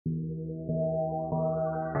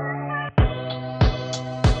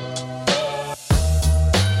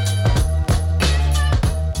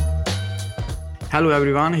Hello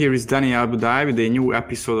everyone, here is Daniel Budai with a new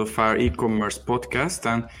episode of our e-commerce podcast,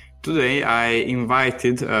 and today I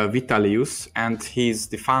invited Vitalijus, and he's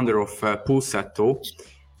the founder of Pulsetto,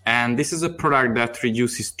 and this is a product that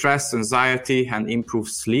reduces stress, anxiety and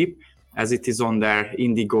improves sleep, as it is on their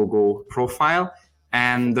Indiegogo profile.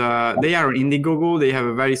 And they are on Indiegogo. They have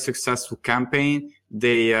a very successful campaign.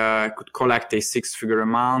 They could collect a 6-figure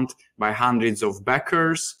amount by hundreds of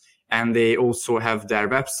backers, and they also have their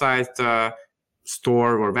website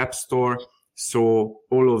store or web store. So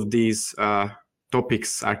all of these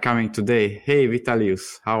topics are coming today. Hey,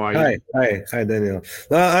 Vitalijus, how are you? Hi, Daniel.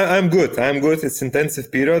 I'm good. It's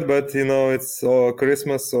intensive period, but it's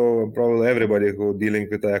Christmas, so probably everybody who dealing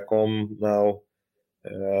with e-com now,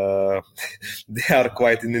 they are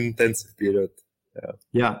quite in intensive period.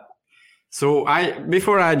 Yeah. So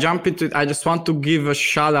before I jump into it, I just want to give a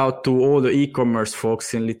shout out to all the e-commerce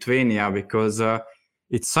folks in Lithuania, because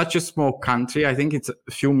it's such a small country. I think it's a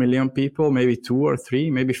few million people, maybe 2 or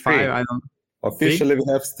 3, maybe 5. 3. I don't know. Officially, we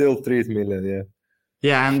have still 3 million, yeah.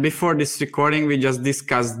 Yeah, and before this recording, we just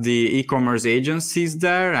discussed the e-commerce agencies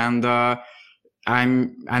there, and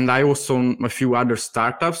I also own a few other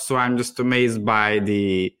startups. So I'm just amazed by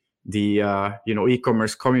the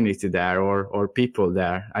e-commerce community there or people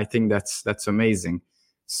there. I think that's amazing.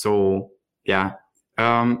 So yeah,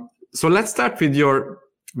 so let's start with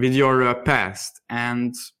your past,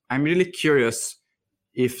 and I'm really curious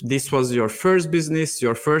if this was your first business,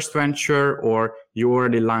 your first venture, or you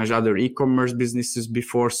already launched other e-commerce businesses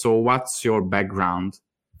before. So what's your background?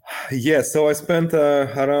 Yeah, so I spent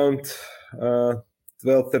around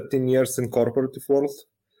 12-13 years in corporate world.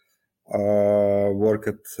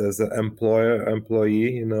 Worked as an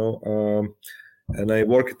employee, and I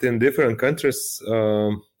worked in different countries.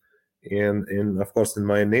 Of course, in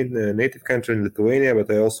my native country in Lithuania, but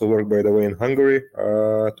I also worked, by the way, in Hungary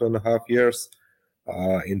 2.5 years.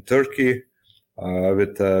 In Turkey,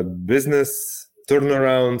 with business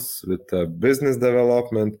turnarounds, with business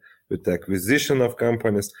development, with acquisition of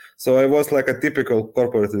companies. So I was like a typical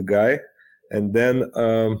corporate guy. And then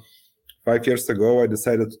 5 years ago, I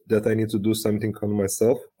decided that I need to do something on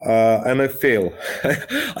myself. And I fail.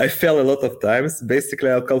 I fail a lot of times. Basically,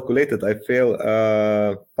 I'll calculate it. I fail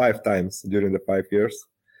 5 times during the 5 years.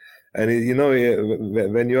 And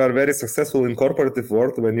when you are very successful in corporate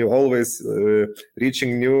world, when you're always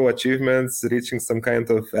reaching new achievements, reaching some kind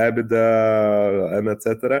of EBITDA and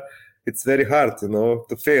etc., it's very hard,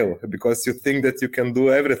 to fail, because you think that you can do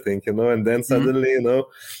everything, and then suddenly,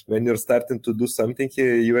 when you're starting to do something,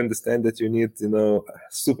 you understand that you need,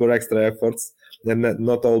 super extra efforts, and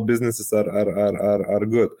not all businesses are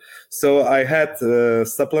good. So I had a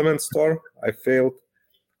supplement store. I failed.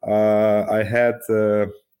 I had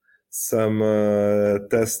some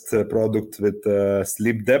test product with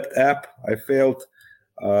sleep depth app. I failed.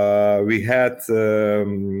 We had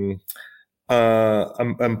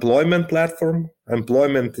employment platform,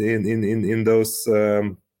 employment in those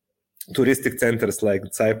touristic centers like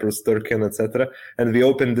Cyprus, Turkey, and etc. And we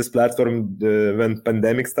opened this platform when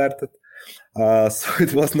pandemic started. So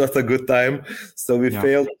it was not a good time. So we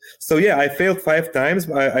failed. So yeah, I failed 5 times.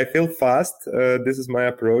 I failed fast. This is my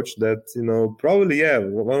approach that, probably,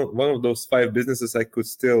 one of those 5 businesses I could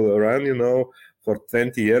still run, for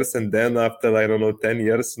 20 years. And then after, 10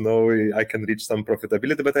 years, I can reach some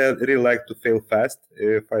profitability. But I really like to fail fast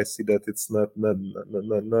if I see that it's not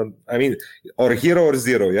I mean, or hero or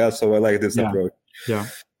zero. Yeah. So I like this approach. Yeah.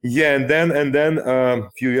 Yeah, and then a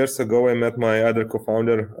few years ago, I met my other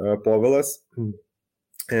co-founder, Povilas,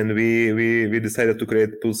 and we decided to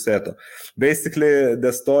create Pulsetto. Basically,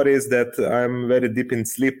 the story is that I'm very deep in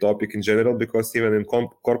sleep topic in general, because even in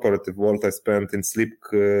corporate world, I spent in sleep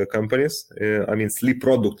companies. Sleep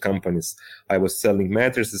product companies. I was selling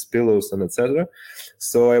mattresses, pillows, and etc.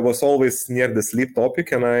 So I was always near the sleep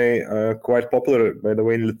topic, and I quite popular, by the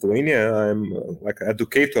way, in Lithuania. I'm like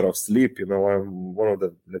educator of sleep. I'm one of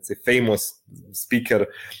the, let's say, famous speaker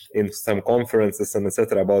in some conferences and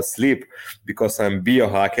etc. about sleep, because I'm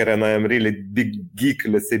biohacker and I am really big geek,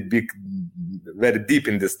 let's say very deep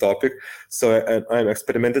in this topic. So I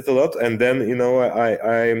experimented a lot, and then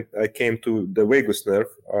I came to the vagus nerve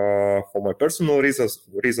for my personal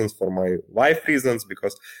reasons, for my wife reasons,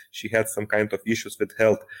 because she had some kind of issues with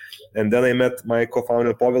health. And then I met my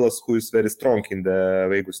co-founder Povilas, who is very strong in the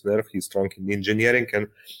vagus nerve. He's strong in engineering, and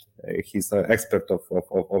he's an expert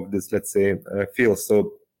of this, let's say, field.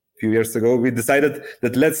 So few years ago, we decided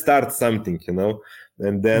that let's start something,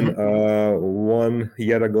 and then 1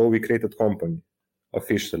 year ago, we created company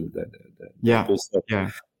officially, the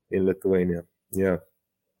Pulsetto in Lithuania. Yeah.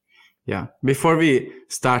 Yeah. Before we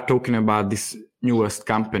start talking about this newest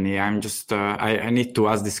company, I'm just I need to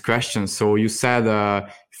ask this question. So you said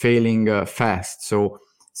failing fast. So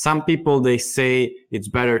some people, they say it's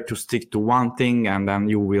better to stick to one thing and then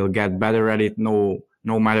you will get better at it no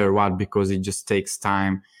matter what, because it just takes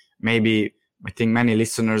time. Maybe I think many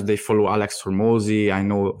listeners, they follow Alex Hormozi. I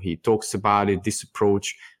know he talks about it, this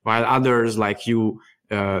approach, while others like you,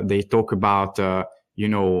 they talk about,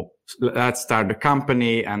 let's start the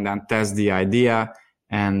company and then test the idea.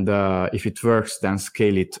 And if it works, then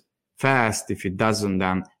scale it fast. If it doesn't,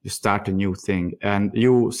 then you start a new thing. And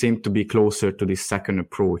you seem to be closer to this second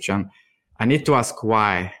approach. And I need to ask,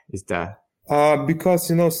 why is that? Because,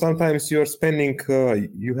 sometimes you're spending,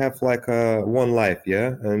 you have like one life,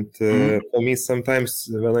 yeah? And for me, sometimes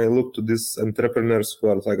when I look to these entrepreneurs who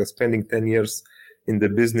are like spending 10 years in the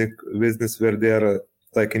business where they are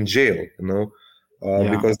like in jail,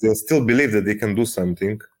 because they still believe that they can do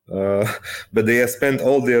something, but they have spent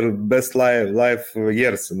all their best life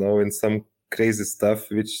years, in some crazy stuff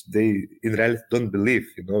which they in reality don't believe,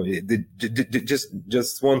 they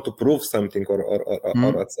just want to prove something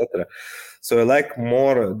or etc. So I like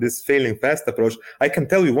more this failing fast approach. I can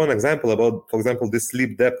tell you one example about, for example, this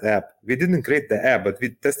sleep depth app. We didn't create the app, but we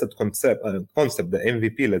tested concept, the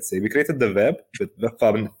MVP. Let's say we created the web with the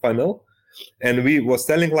funnel, and we were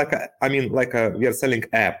selling we are selling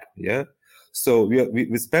app, yeah. So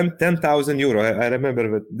we spent 10,000 euro. I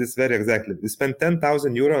remember this very exactly. We spent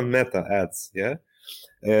 10,000 euro on Meta ads. Yeah,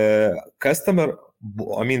 customer.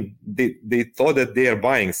 I mean, they thought that they are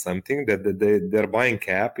buying something, that they're buying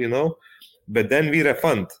app, But then we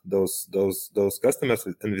refund those customers,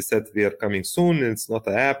 and we said we are coming soon. It's not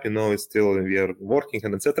an app, It's still we are working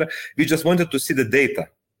and etc. We just wanted to see the data.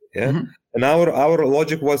 Yeah, and our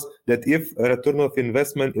logic was that if a return of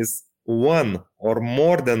investment is 1 or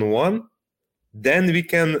more than 1. Then we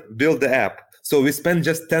can build the app. So we spent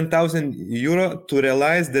just 10,000 euro to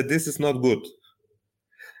realize that this is not good.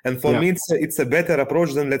 And for me, it's a better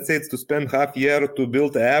approach than, let's say, it's to spend half year to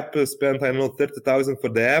build the app, spend, 30,000 for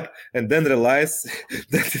the app, and then realize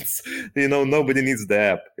that it's, nobody needs the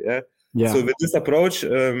app. Yeah. So with this approach,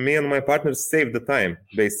 me and my partners save the time,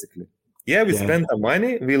 basically. Yeah, we spend the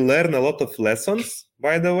money. We learn a lot of lessons,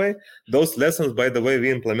 by the way. Those lessons, by the way,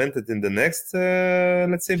 we implemented in the next,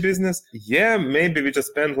 let's say, business. Yeah, maybe we just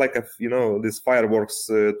spend these fireworks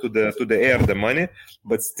to the air, the money.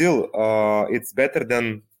 But still, it's better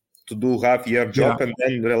than to do half-year job and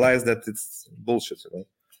then realize that it's bullshit.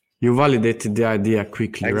 You validated the idea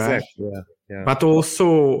quickly, exactly, right? Yeah. But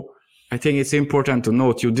also, I think it's important to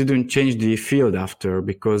note you didn't change the field after,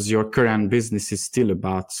 because your current business is still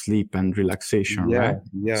about sleep and relaxation, right?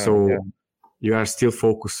 Yeah. So you are still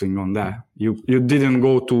focusing on that. You didn't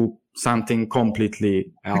go to something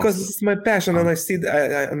completely else. Because this is my passion, and I see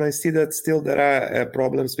that still there are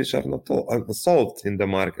problems which are not solved in the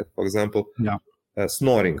market. For example,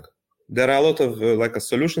 snoring. There are a lot of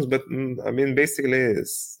solutions, but basically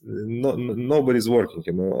nobody's working,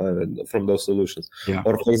 from those solutions. Yeah.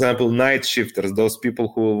 Or for example, night shifters, those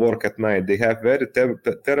people who work at night, they have very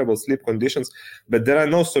terrible sleep conditions, but there are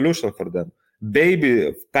no solution for them.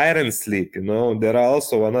 Baby parents sleep, there are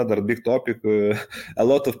also another big topic. A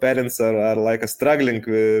lot of parents are struggling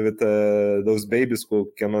with those babies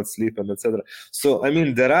who cannot sleep and etc. So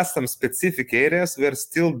there are some specific areas where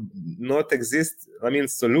still not exist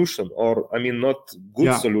solution, or not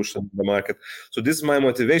good solution in the market. So this is my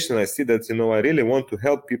motivation. I see that I really want to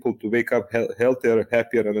help people to wake up healthier,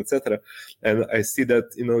 happier, and etc. And I see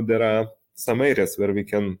that there are some areas where we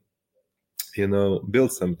can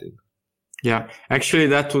build something. Yeah, actually,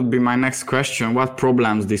 that would be my next question. What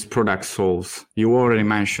problems this product solves? You already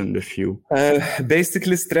mentioned a few.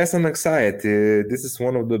 Basically, stress and anxiety. This is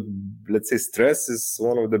one of the, let's say, stress is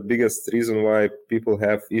one of the biggest reasons why people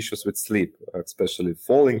have issues with sleep, especially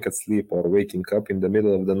falling asleep or waking up in the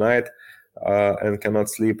middle of the night and cannot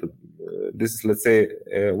sleep. This is, let's say,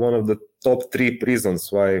 one of the top 3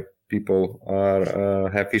 reasons why people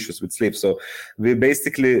have issues with sleep. So we're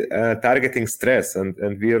basically targeting stress, and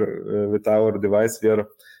we're with our device, we are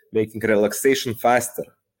making relaxation faster.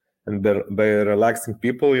 And by relaxing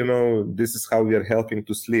people, this is how we are helping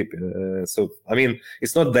to sleep. So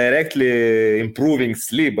it's not directly improving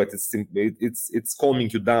sleep, but it's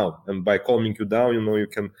calming you down. And by calming you down, you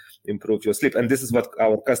can improve your sleep. And this is what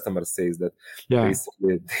our customer says, that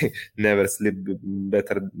basically they never sleep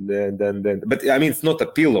better than. But it's not a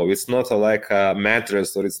pillow. It's not like a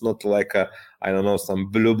mattress, or it's not like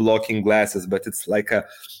some blue blocking glasses. But it's like a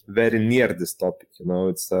very near this topic.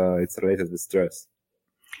 It's related with stress.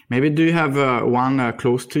 Maybe do you have one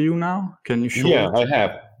close to you now? Can you show? Yeah, I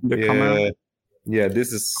have the camera? Yeah,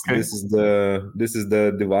 this is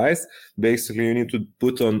the device. Basically, you need to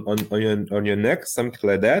put on your neck, something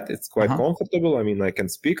like that. It's quite comfortable. I mean, I can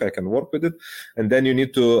speak, I can work with it, and then you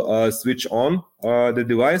need to switch on the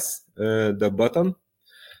device, the button,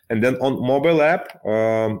 and then on mobile app,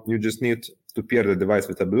 you just need to pair the device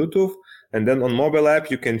with a Bluetooth, and then on mobile app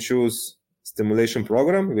you can choose stimulation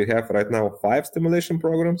program. We have right now 5 stimulation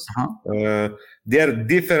programs. They are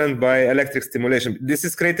different by electric stimulation. This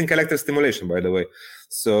is creating electric stimulation, by the way.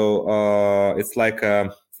 So it's like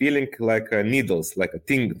feeling like needles, like a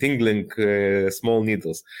tingling small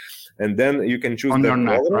needles. And then you can choose on the your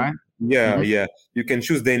neck, right? Yeah. You can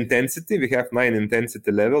choose the intensity. We have 9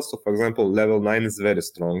 intensity levels. So, for example, level 9 is very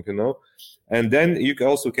strong, And then you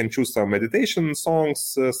also can choose some meditation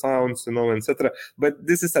songs, sounds, etc. But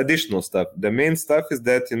this is additional stuff. The main stuff is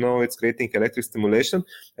that, it's creating electric stimulation.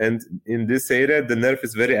 And in this area, the nerve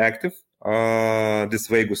is very active, this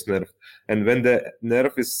vagus nerve. And when the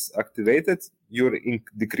nerve is activated, you're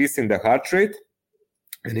decreasing the heart rate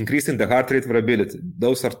and increasing the heart rate variability.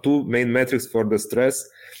 Those are 2 main metrics for the stress,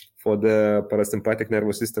 for the parasympathetic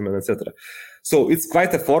nervous system, and etc. So it's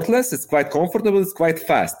quite effortless, it's quite comfortable, it's quite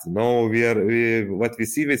fast. What we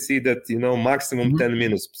see that, maximum 10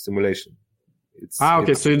 minutes stimulation.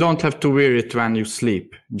 Okay, so you don't have to wear it when you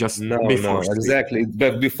sleep, just before sleep. Exactly.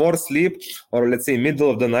 But before sleep, or let's say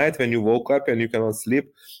middle of the night when you woke up and you cannot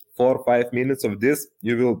sleep, 4 or 5 minutes of this,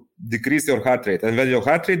 you will decrease your heart rate. And when your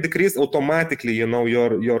heart rate decreases, automatically,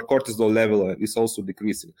 your cortisol level is also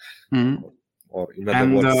decreasing. Or in other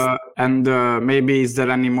words. Maybe is there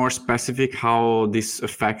any more specific how this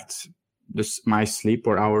affects my sleep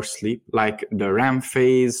or our sleep, like the REM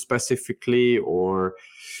phase specifically, or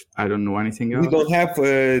I don't know anything else? We don't have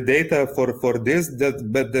data for this,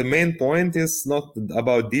 but the main point is not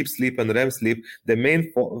about deep sleep and REM sleep. The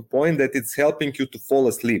main point that it's helping you to fall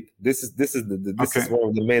asleep. This is one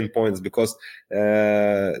of the main points, because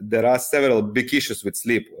there are several big issues with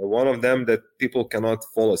sleep. One of them that people cannot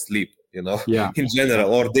fall asleep. In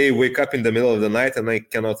general, or they wake up in the middle of the night and they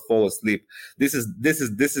cannot fall asleep. This is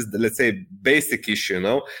the, let's say, basic issue.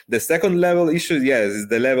 The second level issue, is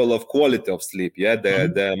the level of quality of sleep.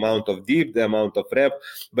 The amount of deep, the amount of REM.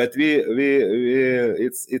 But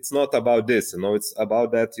it's not about this. It's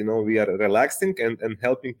about that. We are relaxing and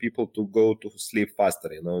helping people to go to sleep faster.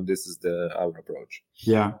 This is our approach.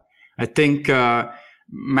 Yeah, I think.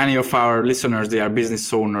 Many of our listeners, they are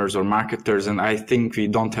business owners or marketers, and I think we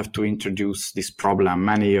don't have to introduce this problem.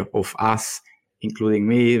 Many of us, including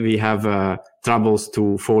me, we have troubles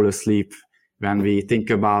to fall asleep when we think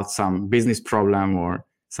about some business problem or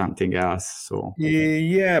something else. So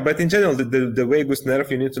but in general, the vagus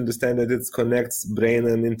nerve, you need to understand that it connects brain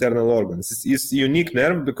and internal organs. It's unique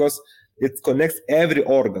nerve because it connects every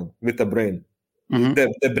organ with the brain.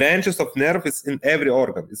 The branches of nerve is in every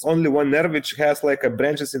organ. It's only one nerve which has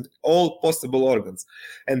branches in all possible organs,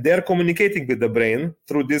 and they're communicating with the brain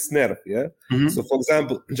through this nerve. So, for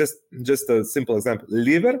example, just a simple example: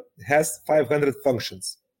 liver has 500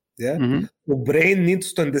 functions. The brain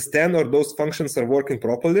needs to understand or those functions are working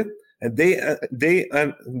properly, and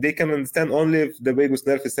they can understand only if the vagus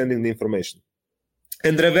nerve is sending the information.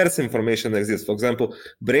 And reverse information exists. For example,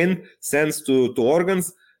 brain sends to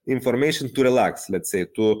organs information to relax, let's say,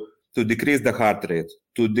 to decrease the heart rate,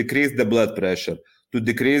 to decrease the blood pressure, to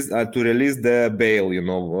decrease to release the bile,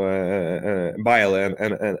 bile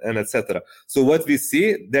and etc. So what we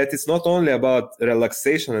see that it's not only about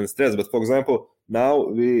relaxation and stress, but for example, now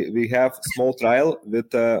we have small trial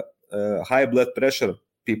with high blood pressure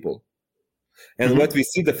people. And what we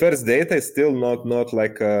see, the first data is still not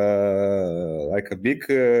like a big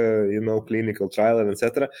clinical trial and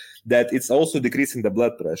etc. That it's also decreasing the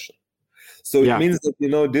blood pressure. So it means that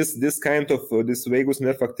this kind of this vagus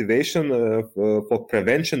nerve activation for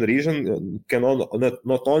prevention reason can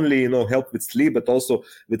not only help with sleep, but also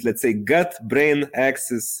with, let's say, gut-brain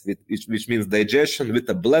axis, which means digestion, with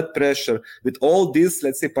the blood pressure, with all this,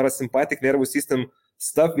 let's say, parasympathetic nervous system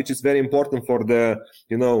stuff, which is very important for the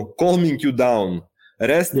calming you down,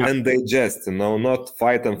 rest and digest, not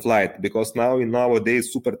fight and flight, because now in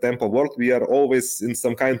nowadays super tempo world we are always in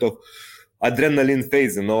some kind of adrenaline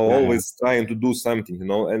phase, always trying to do something,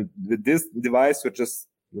 and with this device you just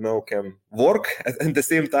can work at the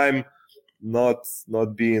same time, not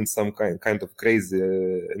be in some kind of crazy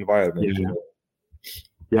environment.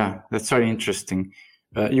 Yeah, that's very interesting.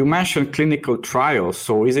 You mentioned clinical trials.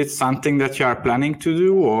 So is it something that you are planning to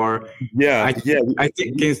do, or? I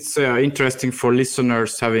think it's interesting for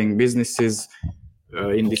listeners having businesses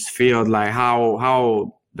in this field, like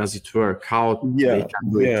how does it work? How they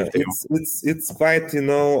can do it? If they It's quite,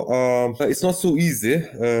 it's not so easy.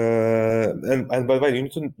 And by the way,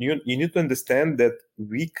 you need to understand that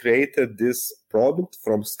we created this product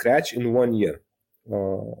from scratch in 1 year,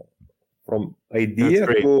 from idea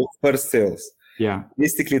to first sales. Yeah,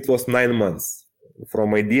 basically it was 9 months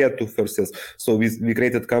from idea to first sales. So we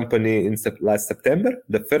created company in last September.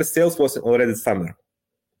 The first sales was already summer.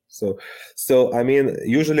 So I mean,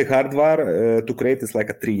 usually hardware to create is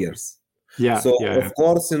like 3 years. Of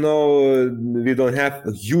course, we don't have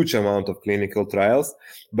a huge amount of clinical trials,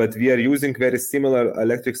 but we are using very similar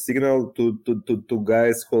electric signal to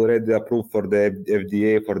guys who already approved for the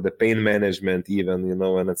FDA for the pain management even,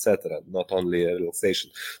 and etc. Not only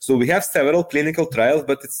relaxation. So we have several clinical trials,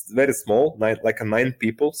 but it's very small, like 9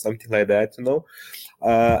 people, something like that,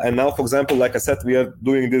 and now, for example, like I said, we are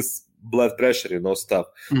doing this blood pressure, stuff.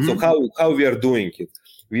 Mm-hmm. So how we are doing it?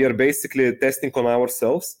 We are basically testing on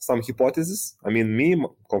ourselves some hypotheses. I mean, me,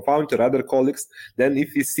 co-founder, other colleagues. Then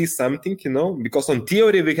if we see something, because on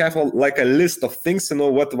theory, we have like a list of things,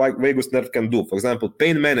 what vagus nerve can do. For example,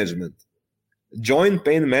 pain management. Joint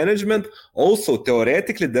pain management. Also,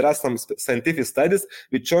 theoretically, there are some scientific studies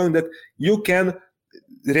which showing that you can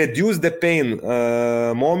reduce the pain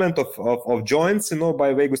moment of joints,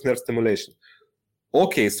 by vagus nerve stimulation.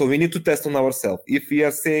 Okay, so we need to test on ourselves. If we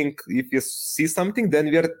see something, then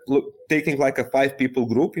we are taking like a 5 people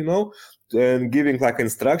group, and giving like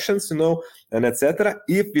instructions, and etc.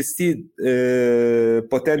 If we see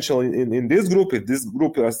potential in this group, if this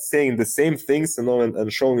group are saying the same things, and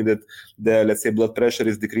showing that the, let's say, blood pressure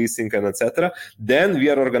is decreasing and etc., then we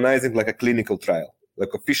are organizing like a clinical trial.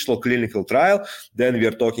 Like official clinical trial. Then we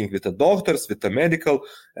are talking with the doctors, with the medical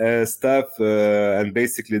staff, and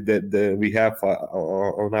basically we have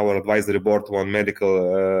on our advisory board one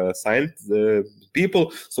medical science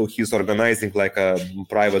people. So he's organizing like a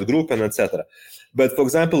private group and etc. But for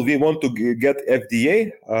example, we want to get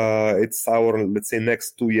FDA. It's our, let's say,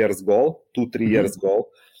 next 2 years goal, 2-3 years goal.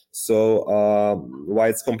 So why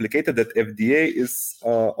it's complicated that FDA is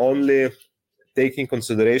only taking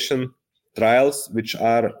consideration trials which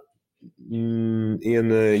are in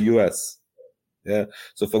US. Yeah.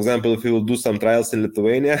 So, for example, if we will do some trials in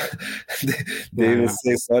Lithuania, they will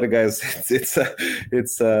say, "Sorry, guys,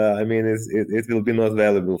 I mean, it will be not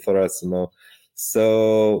valuable for us,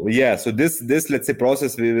 So yeah, so this let's say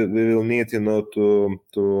process we will need, to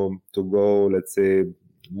go, let's say,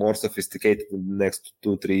 more sophisticated in the next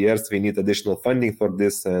 2-3 years. We need additional funding for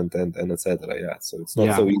this and etc. Yeah. So it's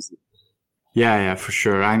not so easy. Yeah, for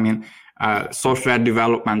sure. I mean, software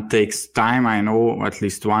development takes time, I know, at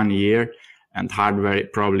least 1 year, and hardware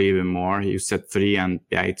probably even more. You said 3, and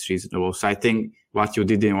it's reasonable. So I think what you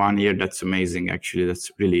did in 1 year, that's amazing. Actually,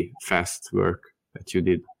 that's really fast work that you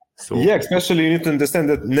did. So yeah, especially you need to understand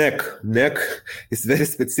that neck is very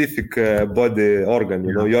specific body organ.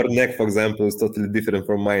 Your neck, for example, is totally different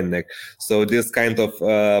from my neck. So this kind of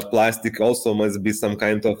plastic also must be some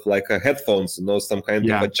kind of like a headphones, some kind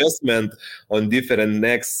of adjustment on different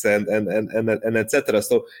necks and etc.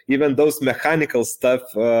 So even those mechanical stuff,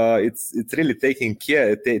 it's really taking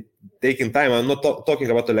care. Taking time. I'm not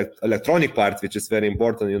talking about the electronic part, which is very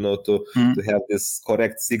important, to have this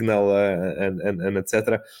correct signal and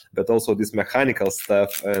etc. But also this mechanical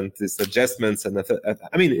stuff and these adjustments and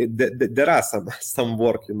I mean, there are some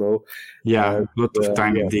work, Yeah, a lot of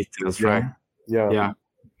tiny details, right? Yeah.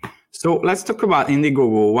 So let's talk about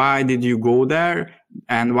Indiegogo. Why did you go there,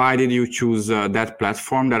 and why did you choose that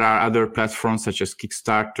platform? There are other platforms such as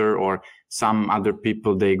Kickstarter or some other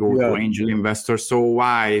people, they go to angel investors. So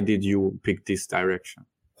why did you pick this direction?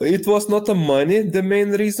 It was not the money, the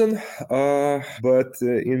main reason, but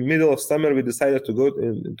in middle of summer, we decided to go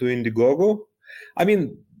to Indiegogo. I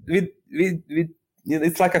mean, we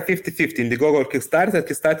it's like a 50-50. Indiegogo or Kickstarter.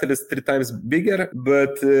 Kickstarter is 3 times bigger,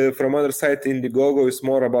 but from other side, Indiegogo is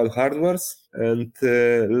more about hardwares and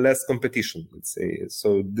less competition, let's say.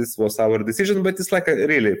 So this was our decision, but it's like a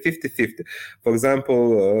really 50-50. For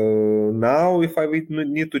example, now if I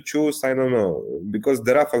need to choose, I don't know, because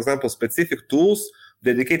there are, for example, specific tools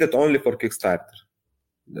dedicated only for Kickstarter.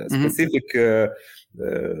 Specific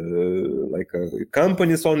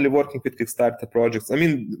companies only working with Kickstarter projects. I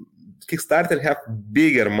mean, Kickstarter have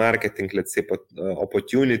bigger marketing, let's say,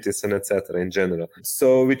 opportunities and etc. in general.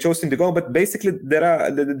 So we chose Indiegogo, but basically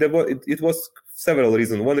it was several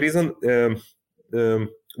reasons. One reason,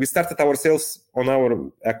 we started our sales on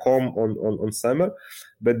our home on summer,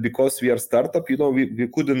 but because we are startup, we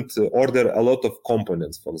couldn't order a lot of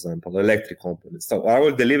components, for example, electric components. So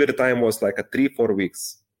our delivery time was like a 3-4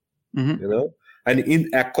 weeks. And in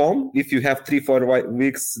e-com, if you have 3-4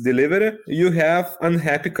 weeks delivery, you have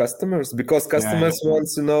unhappy customers because customers want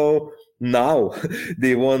to know now.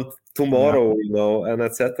 They want tomorrow, and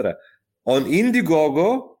etc. On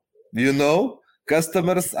Indiegogo,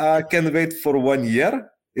 customers can wait for 1 year.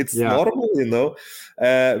 It's normal, we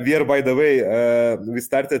are, by the way, we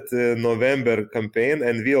started November campaign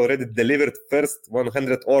and we already delivered first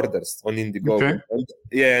 100 orders on Indiegogo.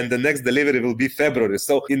 Okay. And the next delivery will be February.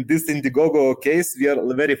 So in this Indiegogo case, we are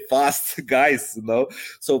very fast guys,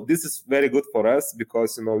 So this is very good for us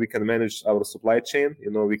because, we can manage our supply chain,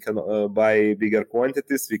 we can buy bigger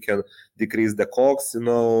quantities, we can decrease the costs,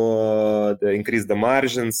 increase the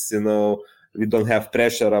margins, we don't have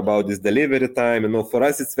pressure about this delivery time. For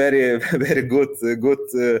us, it's very, very good,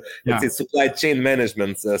 let's say, supply chain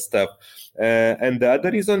management stuff. And the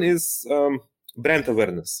other reason is brand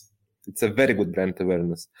awareness. It's a very good brand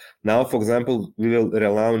awareness. Now, for example, we will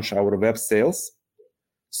relaunch our web sales.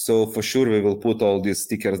 So for sure, we will put all these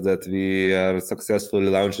stickers that we are successfully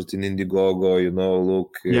launched in Indiegogo,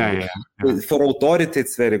 look. For authority,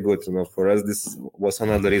 it's very good. For us, this was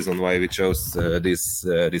another reason why we chose this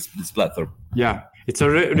platform. Yeah, it's a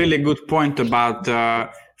really good point about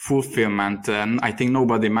fulfillment. And I think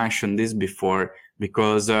nobody mentioned this before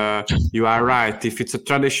because you are right. If it's a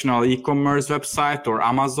traditional e-commerce website or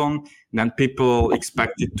Amazon, then people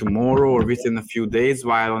expect it tomorrow or within a few days,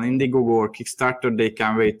 while on Indiegogo or Kickstarter, they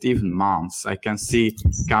can wait even months. I can see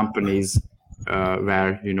companies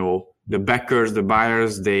where, the backers, the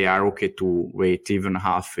buyers, they are okay to wait even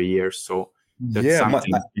half a year. So that's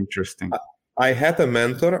something interesting. I had a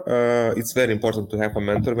mentor. It's very important to have a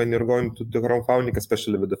mentor when you're going to the crowdfunding,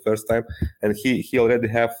 especially with the first time. And he already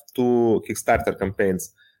have 2 Kickstarter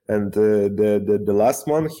campaigns. And the last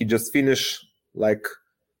one, he just finished like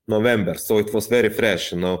November. So it was very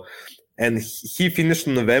fresh, And he finished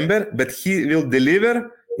in November, but he will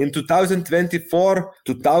deliver in 2024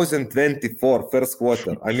 first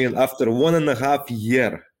quarter. I mean, after 1.5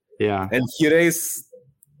 years. Yeah. And he raised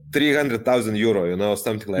 300,000 euro,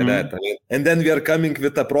 something like that. I mean, and then we are coming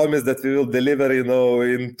with a promise that we will deliver,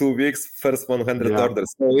 in 2 weeks, first 100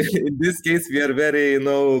 orders. So in this case, we are very,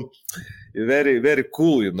 very, very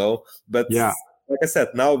cool, But like I said,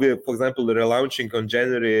 now we, for example, relaunching on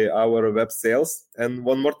January our web sales. And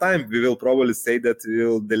one more time, we will probably say that we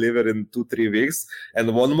will deliver in 2-3 weeks.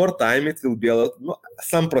 And one more time, it will be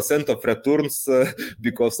some percent of returns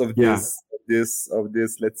because of this,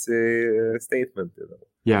 let's say, statement.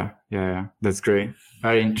 Yeah. That's great.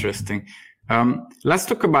 Very interesting. Let's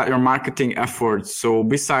talk about your marketing efforts. So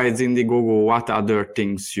besides Indiegogo, what other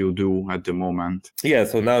things you do at the moment? Yeah,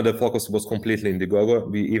 so now the focus was completely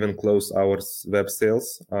Indiegogo. We even closed our web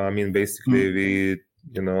sales. I mean, basically, we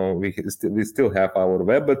still have our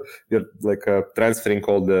web, but we're like transferring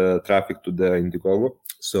all the traffic to the Indiegogo.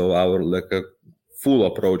 So our full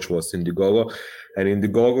approach was Indiegogo. And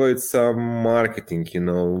Indiegogo, it's marketing,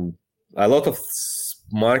 a lot of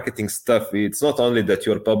marketing stuff. It's not only that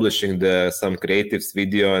you're publishing some creatives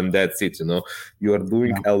video and that's it, you are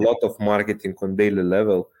doing a lot of marketing on daily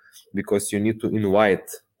level because you need to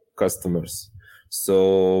invite customers.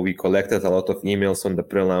 So we collected a lot of emails on the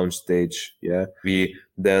pre-launch stage. We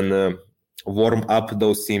then warm up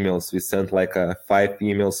those emails. We sent like a 5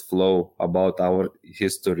 emails flow about our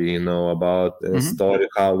history, about the story,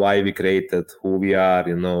 why we created, who we are,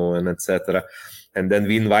 and etc. And then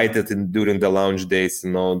we invited during the launch days,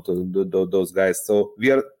 those guys. So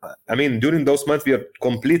during those months, we are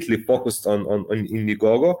completely focused on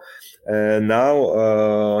Indiegogo. Now,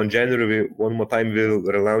 on January, one more time, we'll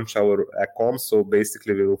relaunch our e-com. So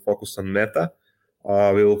basically, we will focus on Meta.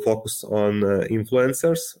 We will focus on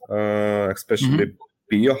influencers, especially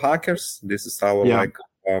biohackers. This is our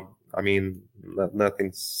nothing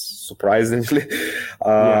surprisingly.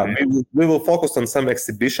 We will focus on some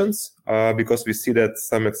exhibitions because we see that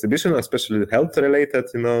some exhibitions, especially health related,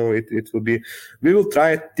 it will be. We will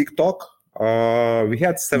try TikTok. We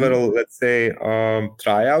had several, let's say,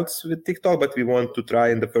 tryouts with TikTok, but we want to try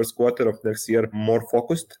in the first quarter of next year more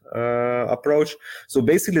focused approach. So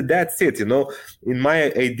basically, that's it. In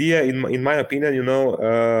my idea, in my opinion,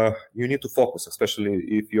 you need to focus, especially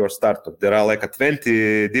if you're a startup. There are like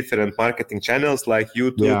 20 different marketing channels like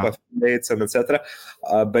YouTube, affiliates, and etc.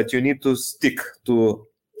 But you need to stick to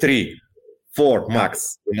 3-4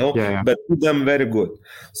 max, but do them very good.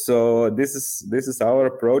 So this is our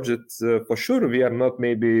approach. It's, for sure, we are not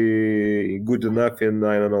maybe good enough in,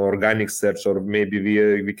 organic search, or maybe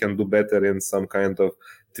we can do better in some kind of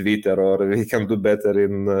Twitter, or we can do better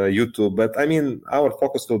in YouTube. But our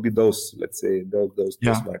focus will be those, let's say, those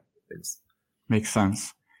market things. Makes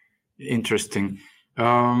sense. Interesting.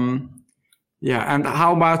 Yeah, and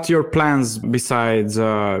how about your plans besides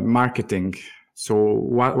marketing? So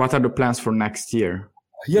what are the plans for next year?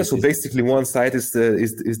 Yeah, so basically one side is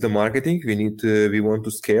the marketing. We want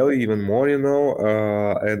to scale even more,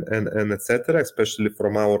 and etc. Especially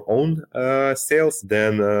from our own sales.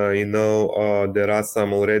 Then there are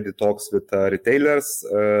some already talks with retailers,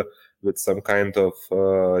 with some kind of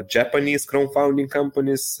Japanese crowdfunding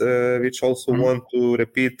companies, which also want to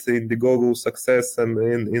repeat Indiegogo success and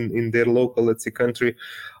in their local, let's say, country.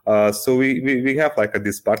 So we have like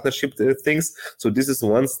this partnership things. So this is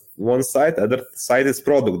one side. Other side is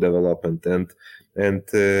product development, and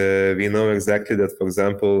we know exactly that, for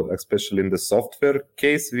example, especially in the software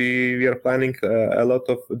case, we are planning a lot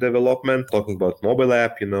of development, talking about mobile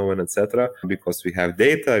app, and etc. Because we have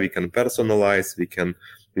data, we can personalize, we can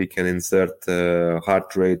insert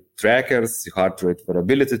heart rate trackers, heart rate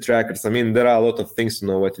variability trackers. I mean, there are a lot of things,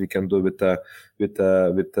 what we can do with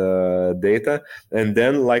data. And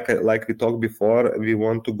then, like we talked before, we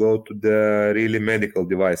want to go to the really medical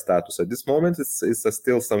device status. At this moment, it's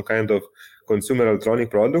still some kind of consumer electronic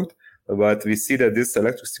product, but we see that this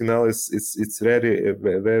electric signal it's very,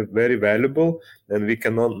 very, very valuable, and we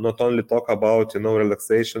can not only talk about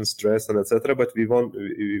relaxation, stress, and etc. But we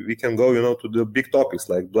can go to the big topics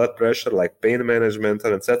like blood pressure, like pain management,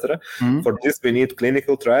 and etc. For this, we need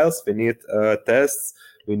clinical trials, we need tests.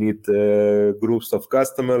 We need groups of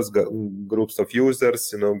customers, groups of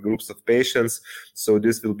users, groups of patients. So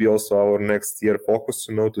this will be also our next year focus,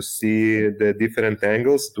 to see the different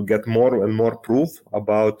angles, to get more and more proof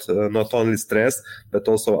about not only stress, but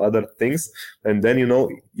also other things. And then,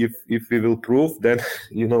 if we will prove, then,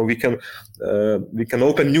 we can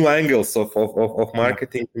open new angles of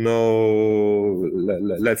marketing.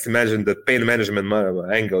 Let's imagine the pain management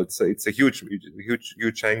angle. It's a huge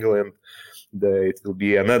angle, and it will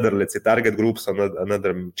be another, let's say, target groups,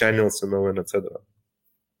 another channels, and etc.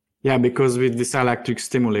 Yeah, because with this electric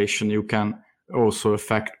stimulation, you can also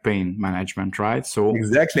affect pain management, right? So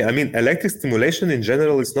exactly. I mean, electric stimulation in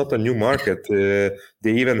general is not a new market. They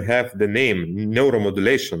even have the name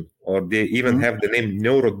neuromodulation, or they even have the name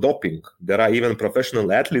neurodoping. There are even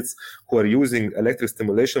professional athletes who are using electric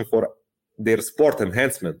stimulation for their sport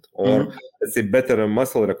enhancement, or let's say better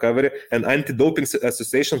muscle recovery. And anti-doping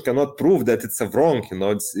association cannot prove that it's a wrong.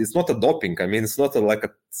 It's not a doping. I mean, it's not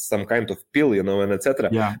some kind of pill, and etc.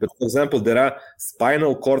 Yeah. But for example, there are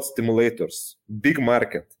spinal cord stimulators, big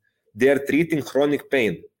market. They are treating chronic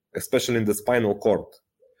pain, especially in the spinal cord.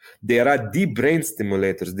 There are deep brain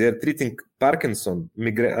stimulators. They are treating Parkinson,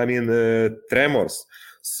 tremors.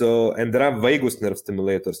 So, and there are vagus nerve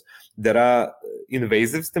stimulators. There are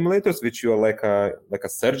invasive stimulators, which you are like a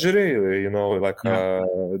surgery,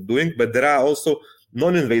 doing. But there are also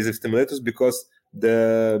non-invasive stimulators, because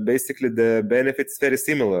basically the benefits very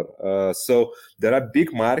similar. So there are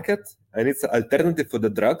big market, and it's an alternative for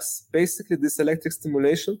the drugs, basically, this electric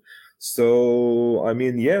stimulation. So,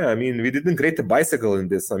 we didn't create a bicycle in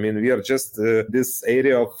this. We are just this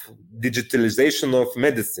area of digitalization of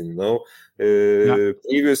medicine,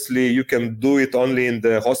 Previously, you can do it only in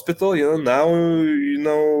the hospital, now,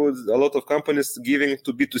 a lot of companies giving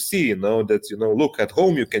to B2C, that, look, at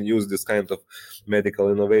home, you can use this kind of medical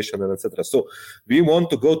innovation, and etc. So we want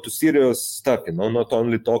to go to serious stuff, not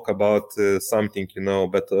only talk about something,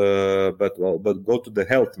 but go to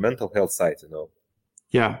the mental health side,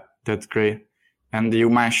 Yeah, that's great. And you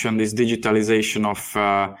mentioned this digitalization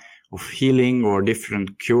of healing or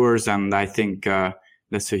different cures, and I think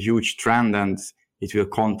that's a huge trend, and it will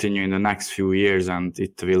continue in the next few years, and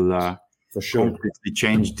it will for sure completely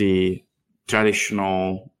change the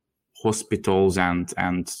traditional hospitals and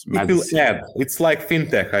medicine. It will add. It's like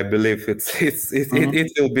fintech, I believe. It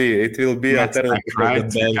will be alternative,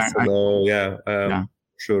 right? Banks,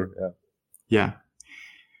 sure, yeah.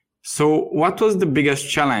 So what was the biggest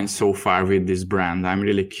challenge so far with this brand? I'm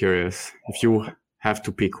really curious if you have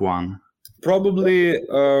to pick one. Probably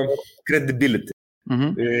credibility.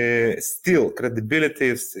 Still, credibility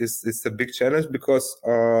is a big challenge, because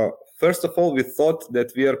first of all, we thought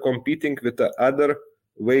that we are competing with the other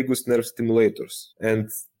vagus nerve stimulators, and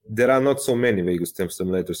there are not so many vagus nerve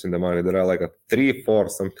stimulators in the market. There are like 3, 4,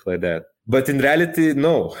 something like that. But in reality,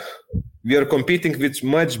 no, we are competing with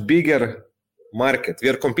much bigger market. We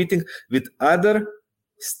are competing with other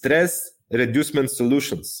stress reducement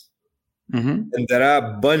solutions, and there are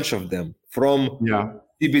a bunch of them, from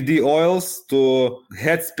CBD oils to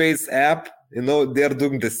Headspace app. They are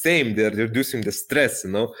doing the same. They are reducing the stress.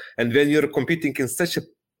 And when you're competing in such a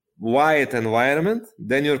wide environment,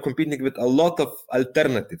 then you're competing with a lot of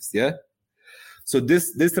alternatives. So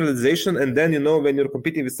this realization, and then, when you're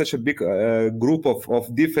competing with such a big group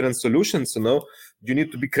of different solutions, you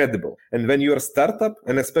need to be credible. And when you're a startup,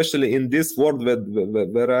 and especially in this world where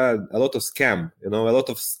there are a lot of scam, a lot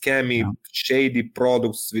of scammy, shady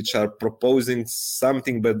products which are proposing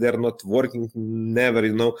something, but they're not working, never,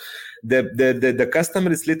 the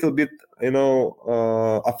customer is little bit,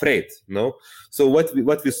 afraid, So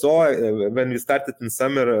what we saw when we started in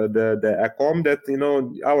summer, the ACOM, that,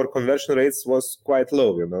 our conversion rates was quite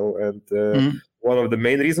low, and one of the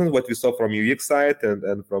main reasons what we saw from UX side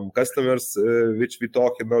and from customers which we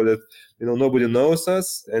talk about, that nobody knows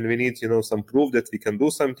us, and we need some proof that we can do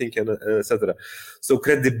something, and etc. So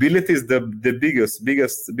credibility is the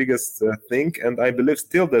biggest thing, and I believe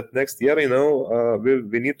still that next year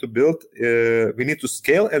we need to build we need to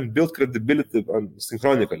scale and build credibility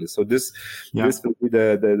synchronically. So this will be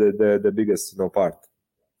the biggest part.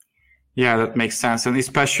 Yeah, that makes sense. And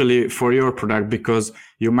especially for your product, because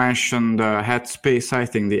you mentioned Headspace, I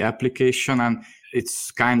think, the application, and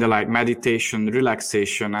it's kind of like meditation,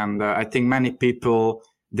 relaxation. And I think many people,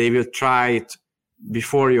 they will try it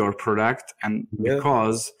before your product. And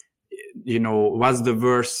because, what's the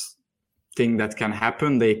worst thing that can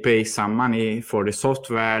happen? They pay some money for the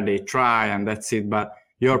software, they try, and that's it. But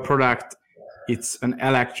your product, it's an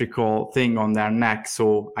electrical thing on their neck,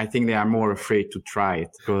 so I think they are more afraid to try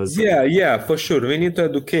it. Because for sure, we need to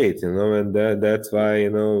educate, and that's why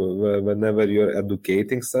whenever you're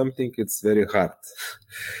educating something, it's very hard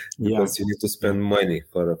because you need to spend money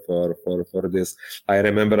for this. I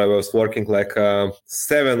remember I was working like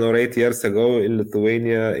 7 or 8 years ago in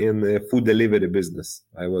Lithuania in a food delivery business.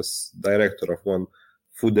 I was director of one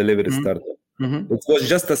food delivery startup. It was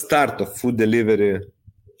just a start of food delivery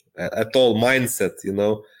at all mindset, and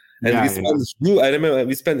I remember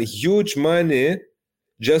we spent huge money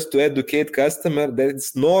just to educate customer that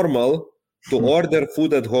it's normal to order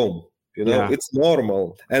food at home. It's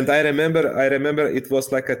normal. And I remember it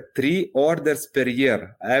was like 3 orders per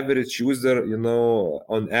year. Average user,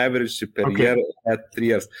 on average per year at 3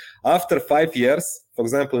 years. After 5 years, for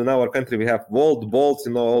example, in our country, we have Wolt, Bolt,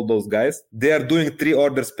 all those guys. They are doing 3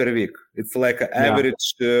 orders per week. It's like an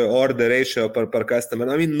average order ratio per customer.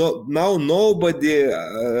 I mean, now nobody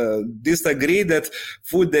disagree that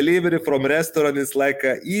food delivery from restaurant is like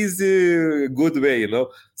an easy, good way,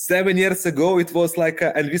 7 years ago, it was like,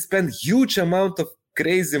 and we spent huge amount of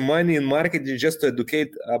crazy money in marketing just to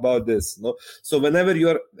educate about this. So whenever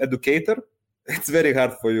you're educator, it's very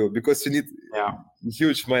hard for you because you need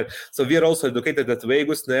huge money. So we are also educated at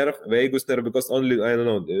Vagus nerve, because only, I don't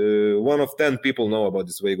know, 1 of 10 people know about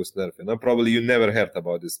this vagus nerve. Probably you never heard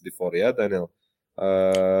about this before, Daniel?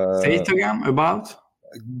 Say it again, about?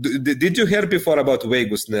 Did you hear before about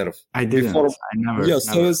vagus nerve? I didn't. I never.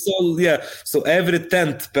 Yeah. So every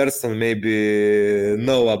 10th person maybe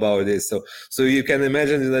know about this. So you can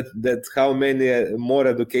imagine that how many more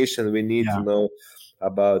education we need to know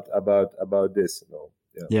about this.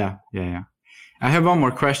 Yeah. I have one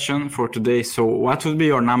more question for today. So what would be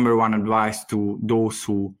your number one advice to those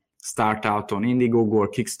who start out on Indiegogo or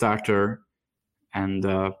Kickstarter? And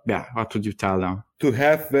what would you tell them? To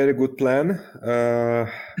have very good plan,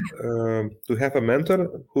 to have a mentor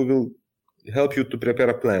who will help you to prepare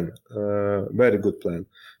a plan, very good plan.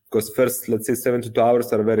 Because first, let's say 72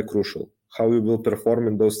 hours are very crucial. How you will perform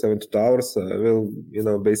in those 72 hours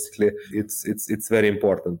basically it's very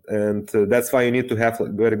important. And that's why you need to have a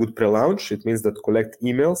very good pre-launch. It means that collect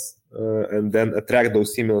emails and then attract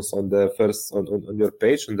those emails on the first, on your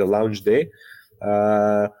page on the launch day.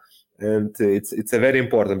 And it's a very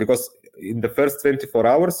important because in the first 24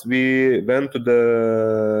 hours, we went to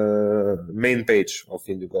the main page of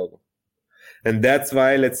Indiegogo. And that's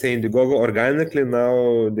why, let's say, Indiegogo organically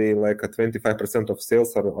now, they like 25% of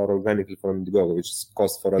sales are organically from Indiegogo, which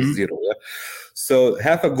costs for us zero. Yeah? So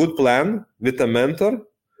have a good plan with a mentor.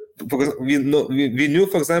 Because we knew,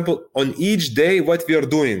 for example, on each day what we are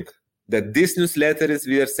doing. That this newsletter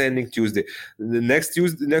we are sending Tuesday. The next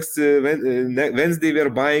Wednesday we are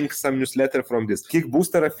buying some newsletter from this. Kick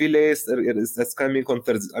Booster affiliates that's coming on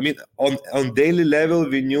Thursday. I mean, on daily level,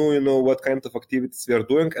 we knew what kind of activities we are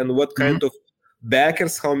doing and what kind of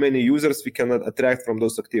backers, how many users we can attract from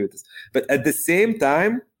those activities. But at the same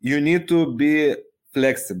time, you need to be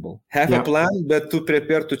flexible. Have a plan, but to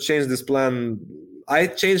prepare to change this plan. I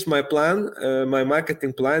changed my plan, my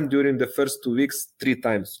marketing plan during the first 2 weeks 3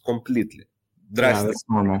 times completely. Drastic. That's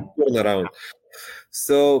normal. Turnaround.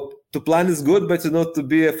 So to plan is good, but to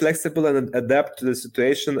be flexible and adapt to the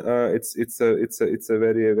situation. It's a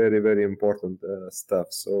very, very, very important stuff.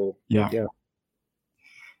 So yeah.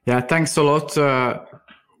 Thanks a lot.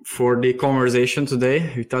 for the conversation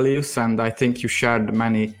today, Vitalijus, and I think you shared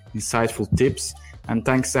many insightful tips. And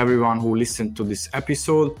thanks everyone who listened to this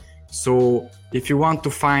episode. So if you want to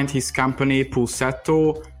find his company,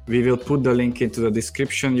 Pulsetto, we will put the link into the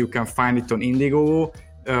description. You can find it on Indiegogo.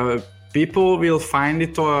 People will find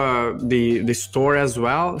it the store as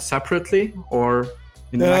well separately, or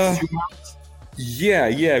in the next few months.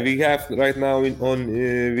 Yeah. We have right now we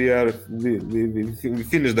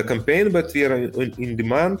finished the campaign, but we are in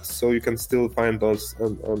demand, so you can still find us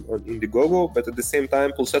on Indiegogo. But at the same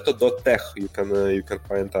time, Pulsetto.tech, you can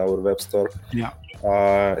find our web store. Yeah.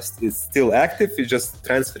 It's still active. We're just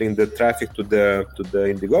transferring the traffic to the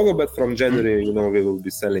Indiegogo, but from January, we will be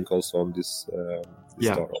selling also on this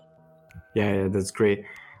store. Yeah, that's great.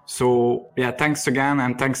 So thanks again,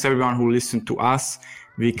 and thanks everyone who listened to us.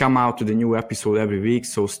 We come out with a new episode every week,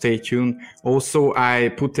 so stay tuned. Also, I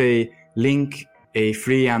put a link, a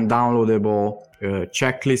free and downloadable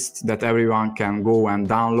checklist that everyone can go and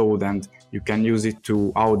download, and you can use it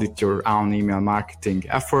to audit your own email marketing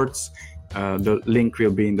efforts. The link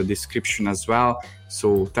will be in the description as well.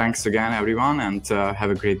 So thanks again, everyone, and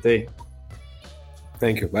have a great day.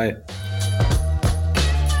 Thank you. Bye.